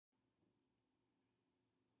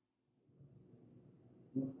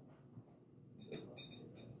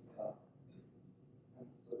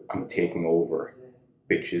I'm taking over,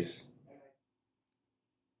 bitches.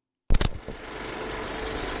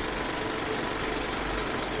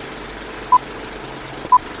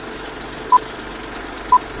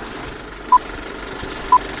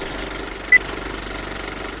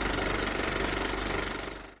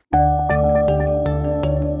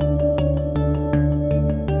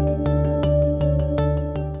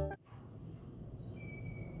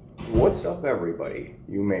 What's up, everybody?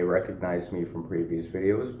 You may recognize me from previous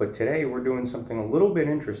videos, but today we're doing something a little bit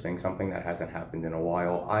interesting, something that hasn't happened in a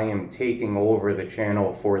while. I am taking over the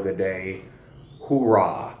channel for the day.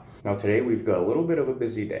 Hoorah! Now today we've got a little bit of a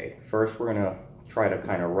busy day. First, we're gonna try to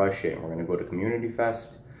kind of rush in. We're gonna go to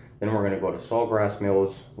CommunityFest, then we're gonna go to Sawgrass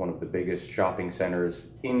Mills, one of the biggest shopping centers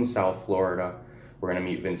in South Florida. We're gonna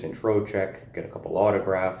meet Vincent Trocheck, get a couple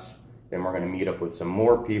autographs, then we're gonna meet up with some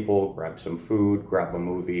more people, grab some food, grab a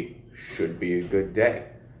movie. Should be a good day.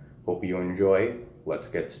 Hope you enjoy. Let's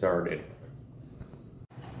get started.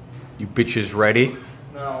 You bitches ready?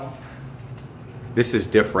 No. This is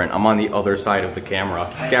different. I'm on the other side of the camera.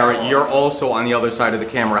 Garrett, you're also on the other side of the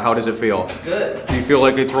camera. How does it feel? Good. Do you feel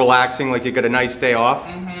like it's relaxing, like you got a nice day off?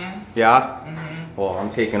 Mm-hmm. Yeah? Mm-hmm. Well, I'm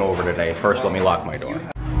taking over today. First, let me lock my door.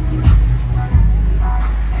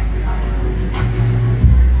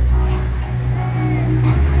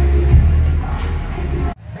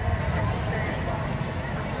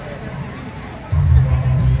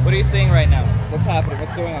 What are you seeing right now? What's happening?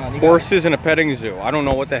 What's going on? Horses in a petting zoo. I don't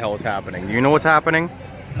know what the hell is happening. Do you know what's happening?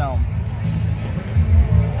 No.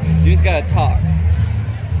 You just gotta talk.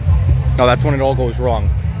 No, that's when it all goes wrong.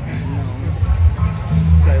 No.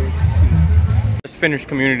 Silence is key. Just finished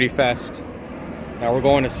CommunityFest. Now we're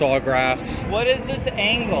going to Sawgrass. What is this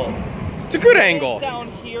angle? It's a good angle.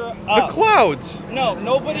 Down here. The clouds. No,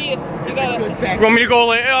 nobody. You gotta. You want me to go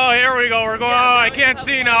like, oh, here we go. We're going, oh, I can't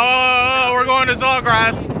see now. Oh, we're going to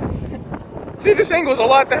Sawgrass. See, this angle's a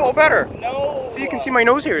lot the hell better. No. So you can see my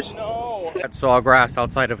nose hairs. No. At Sawgrass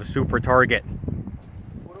outside of a super Target.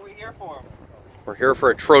 What are we here for? We're here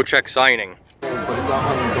for a Trocheck signing. But it's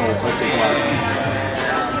 $100, so it's black.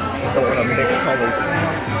 Don't want to mix colors.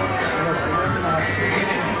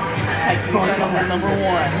 Number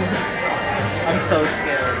one. I'm so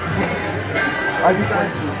scared. I just want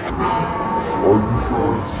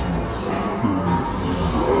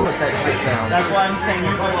put that shit down. That's why I'm saying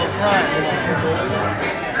you go up front.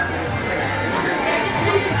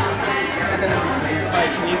 Alright,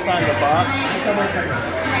 can you sign the box?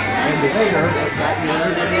 And the shirt, it's not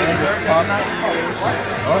yours. And the top.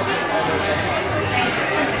 Oh.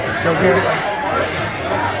 Go get it.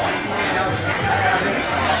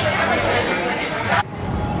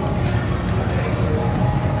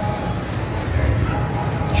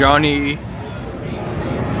 Johnny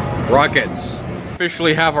Rockets.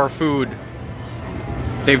 Officially have our food.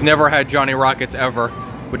 They've never had Johnny Rockets ever,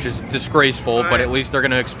 which is disgraceful, but at least they're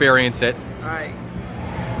gonna experience it. Alright.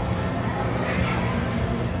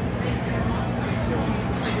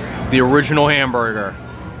 The original hamburger.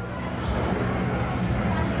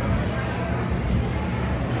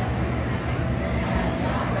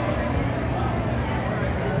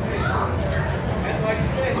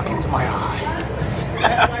 Look into my eye.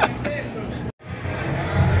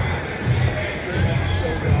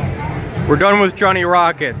 We're done with Johnny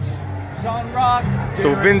Rockets. John Rock.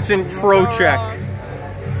 So Vincent Trocheck.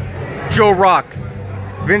 Joe Rock.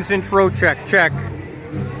 Vincent Trocheck, check.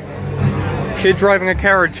 Kid driving a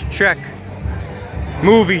carriage, check.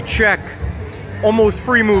 Movie, check. Almost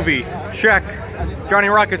free movie, check. Johnny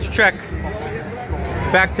Rockets, check.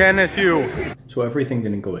 Back to NSU. So everything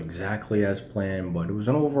didn't go exactly as planned, but it was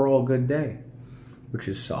an overall good day, which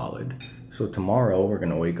is solid. So tomorrow we're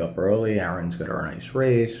gonna wake up early. Aaron's got our nice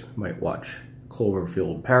race. Might watch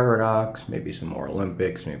Cloverfield Paradox, maybe some more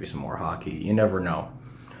Olympics, maybe some more hockey. You never know.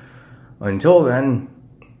 Until then,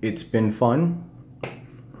 it's been fun.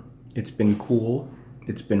 It's been cool.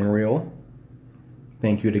 It's been real.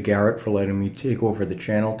 Thank you to Garrett for letting me take over the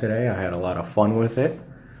channel today. I had a lot of fun with it.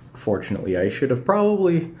 Fortunately, I should have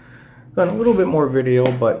probably done a little bit more video,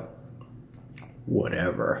 but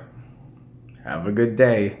whatever. Have a good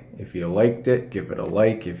day. If you liked it, give it a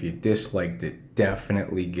like. If you disliked it,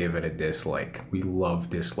 definitely give it a dislike. We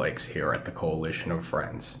love dislikes here at the Coalition of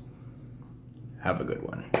Friends. Have a good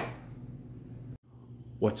one.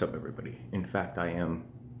 What's up, everybody? In fact, I am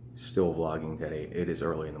still vlogging today. It is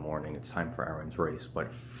early in the morning. It's time for Aaron's race.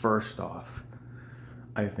 But first off,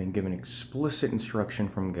 I've been given explicit instruction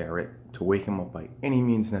from Garrett to wake him up by any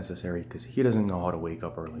means necessary because he doesn't know how to wake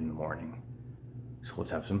up early in the morning. So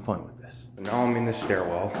let's have some fun with this. Now I'm in the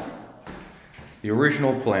stairwell. The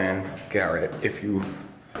original plan, Garrett, if you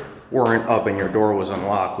weren't up and your door was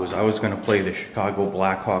unlocked was I was going to play the Chicago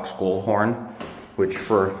Blackhawks goal horn, which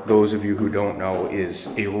for those of you who don't know is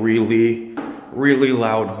a really, really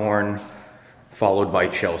loud horn followed by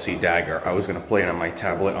Chelsea Dagger. I was going to play it on my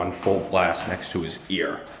tablet on full blast next to his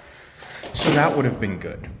ear. So that would have been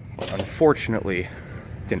good. But unfortunately, it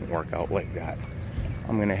didn't work out like that.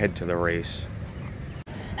 I'm going to head to the race.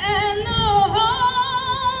 And the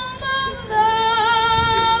home of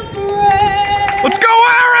the brave. Let's go,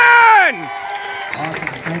 Aaron! Awesome.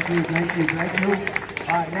 Thank you, thank you, thank you.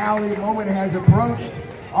 Now the moment has approached.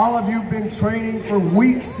 All of you have been training for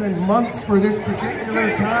weeks and months for this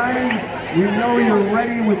particular time. We know you're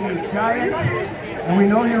ready with your diet, and we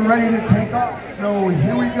know you're ready to take off. So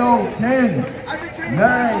here we go. 10,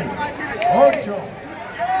 9, 8,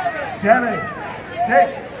 7,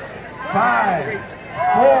 6, 5,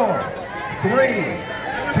 4, 3,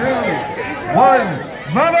 2, 1.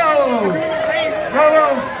 Vamos!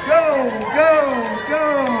 Vamos! Go! Go! Go!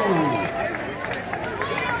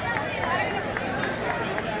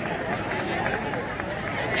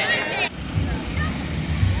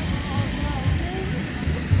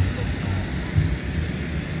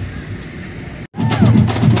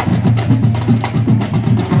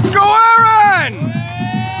 Let's go, Aaron!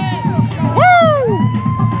 Woo!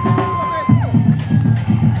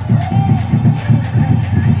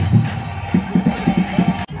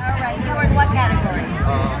 All right, you were in what category?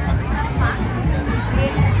 18,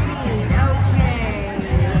 okay.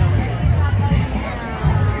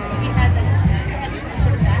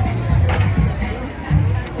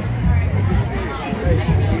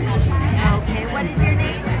 Okay, what is your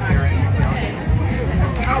name?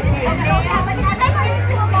 Okay, male 15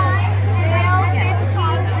 to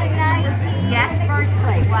 19. Yes, first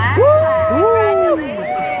place. Wow.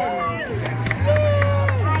 Congratulations.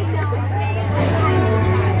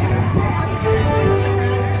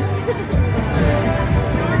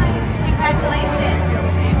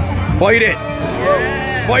 Congratulations. Bite it!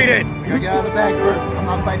 Bite it! I gotta get out of the bag first. I'm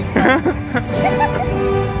not biting first.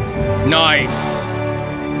 Nice!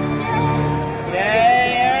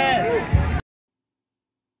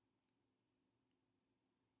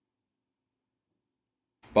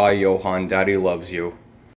 Bye, Johan. Daddy loves you.